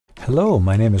Hello,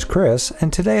 my name is Chris,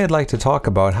 and today I'd like to talk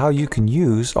about how you can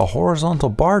use a horizontal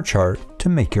bar chart to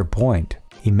make your point.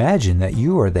 Imagine that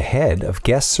you are the head of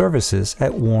guest services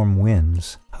at Warm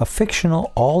Winds, a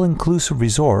fictional all-inclusive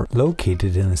resort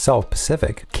located in the South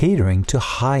Pacific, catering to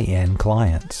high-end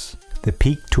clients. The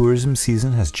peak tourism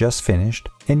season has just finished,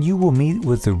 and you will meet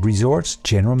with the resort's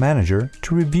general manager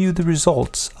to review the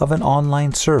results of an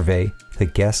online survey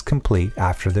that guests complete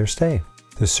after their stay.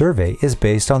 The survey is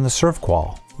based on the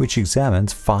ServQual, which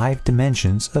examines 5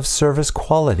 dimensions of service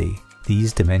quality.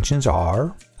 These dimensions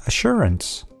are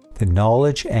assurance, the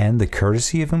knowledge and the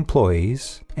courtesy of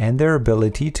employees, and their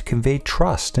ability to convey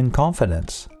trust and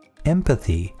confidence;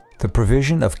 empathy, the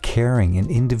provision of caring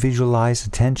and individualized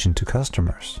attention to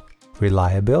customers;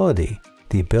 reliability,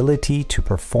 the ability to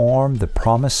perform the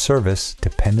promised service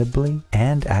dependably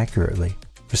and accurately;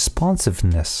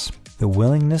 responsiveness, the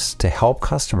willingness to help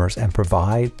customers and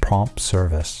provide prompt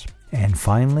service; and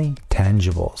finally,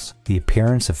 tangibles, the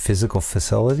appearance of physical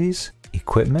facilities,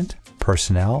 equipment,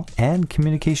 personnel, and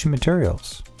communication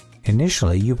materials.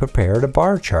 Initially, you prepared a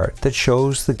bar chart that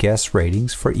shows the guest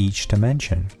ratings for each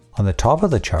dimension. On the top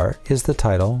of the chart is the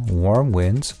title Warm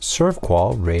Winds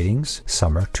ServQual Ratings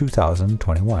Summer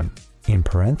 2021. In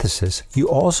parentheses, you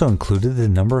also included the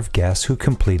number of guests who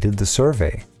completed the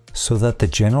survey, so that the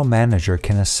general manager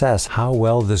can assess how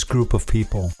well this group of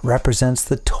people represents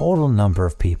the total number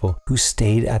of people who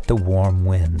stayed at the Warm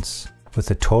Winds. With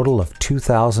a total of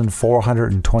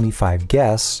 2,425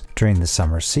 guests during the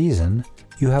summer season,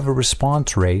 you have a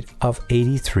response rate of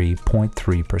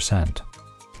 83.3%.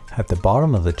 At the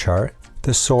bottom of the chart,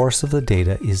 the source of the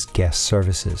data is guest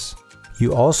services.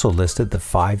 You also listed the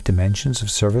 5 dimensions of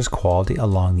service quality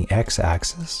along the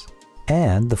x-axis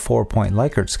and the 4-point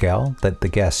Likert scale that the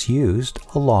guests used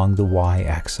along the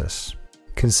y-axis.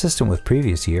 Consistent with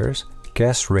previous years,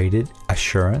 guests rated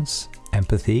assurance,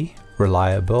 empathy,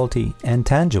 reliability, and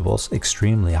tangibles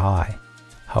extremely high.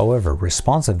 However,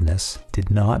 responsiveness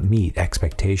did not meet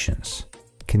expectations.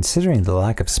 Considering the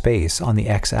lack of space on the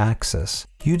x-axis,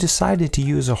 you decided to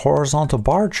use a horizontal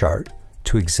bar chart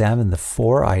to examine the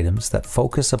 4 items that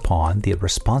focus upon the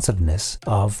responsiveness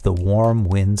of the Warm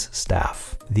Winds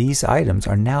staff. These items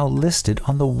are now listed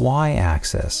on the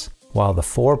y-axis, while the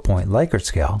 4-point Likert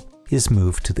scale is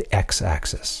moved to the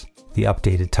x-axis. The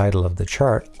updated title of the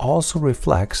chart also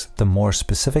reflects the more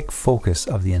specific focus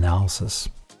of the analysis.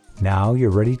 Now you're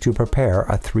ready to prepare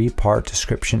a 3-part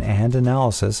description and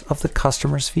analysis of the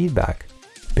customer's feedback.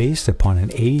 Based upon an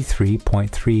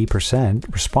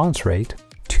 83.3% response rate,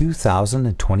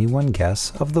 2,021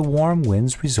 guests of the Warm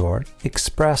Winds Resort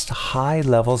expressed high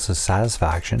levels of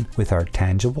satisfaction with our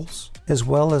tangibles, as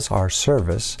well as our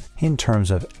service in terms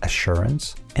of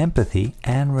assurance, empathy,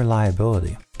 and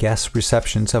reliability. Guest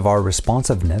receptions of our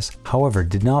responsiveness, however,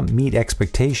 did not meet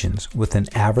expectations with an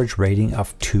average rating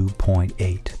of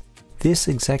 2.8. This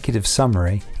executive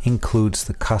summary includes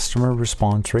the customer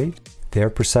response rate, their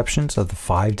perceptions of the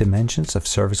 5 dimensions of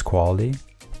service quality,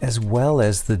 as well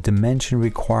as the dimension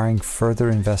requiring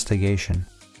further investigation.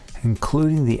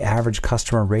 Including the average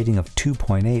customer rating of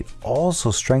 2.8 also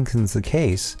strengthens the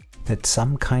case that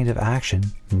some kind of action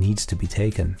needs to be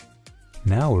taken.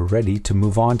 Now we're ready to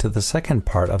move on to the second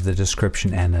part of the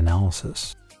description and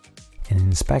analysis. An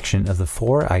inspection of the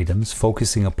 4 items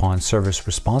focusing upon service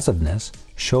responsiveness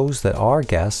shows that our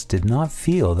guests did not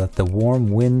feel that the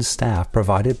Warm Winds staff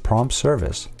provided prompt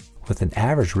service, with an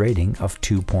average rating of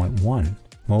 2.1.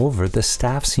 Moreover, the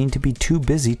staff seemed to be too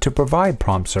busy to provide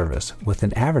prompt service, with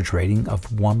an average rating of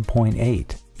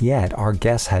 1.8. Yet, our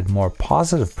guests had more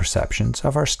positive perceptions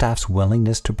of our staff's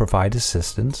willingness to provide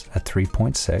assistance at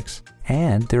 3.6,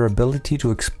 and their ability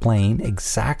to explain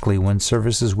exactly when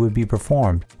services would be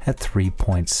performed at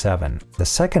 3.7. The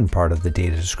second part of the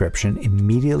data description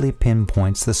immediately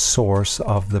pinpoints the source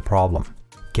of the problem.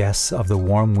 Guests of the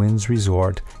Warm Winds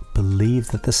Resort believe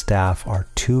that the staff are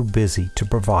too busy to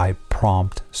provide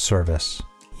prompt service.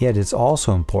 Yet it's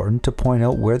also important to point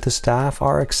out where the staff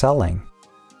are excelling.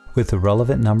 With the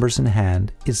relevant numbers in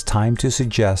hand, it's time to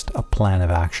suggest a plan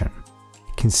of action.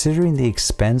 Considering the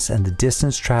expense and the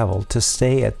distance traveled to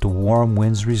stay at the Warm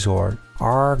Winds Resort,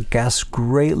 our guests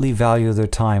greatly value their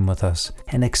time with us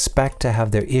and expect to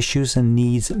have their issues and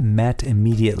needs met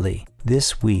immediately.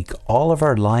 This week, all of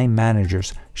our line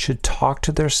managers should talk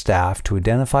to their staff to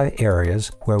identify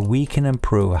areas where we can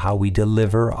improve how we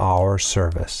deliver our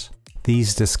service.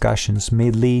 These discussions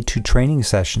may lead to training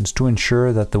sessions to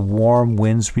ensure that the Warm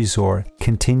Winds Resort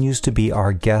continues to be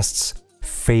our guests'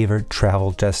 favorite travel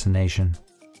destination.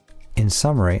 In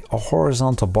summary, a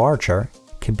horizontal bar chart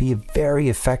can be a very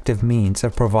effective means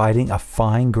of providing a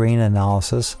fine-grained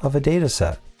analysis of a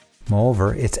dataset.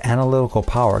 Moreover, its analytical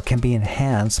power can be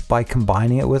enhanced by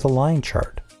combining it with a line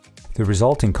chart. The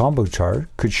resulting combo chart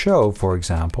could show, for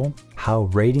example, how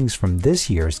ratings from this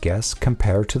year's guests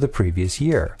compare to the previous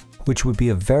year, which would be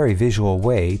a very visual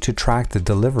way to track the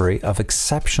delivery of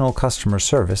exceptional customer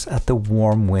service at the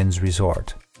Warm Winds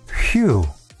Resort. Phew!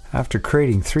 After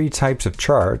creating 3 types of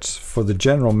charts for the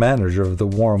general manager of the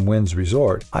Warm Winds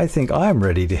Resort, I think I'm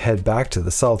ready to head back to the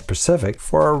South Pacific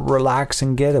for a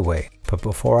relaxing getaway. But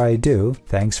before I do,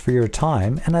 thanks for your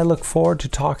time, and I look forward to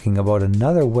talking about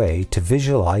another way to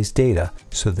visualize data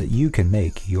so that you can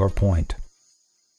make your point.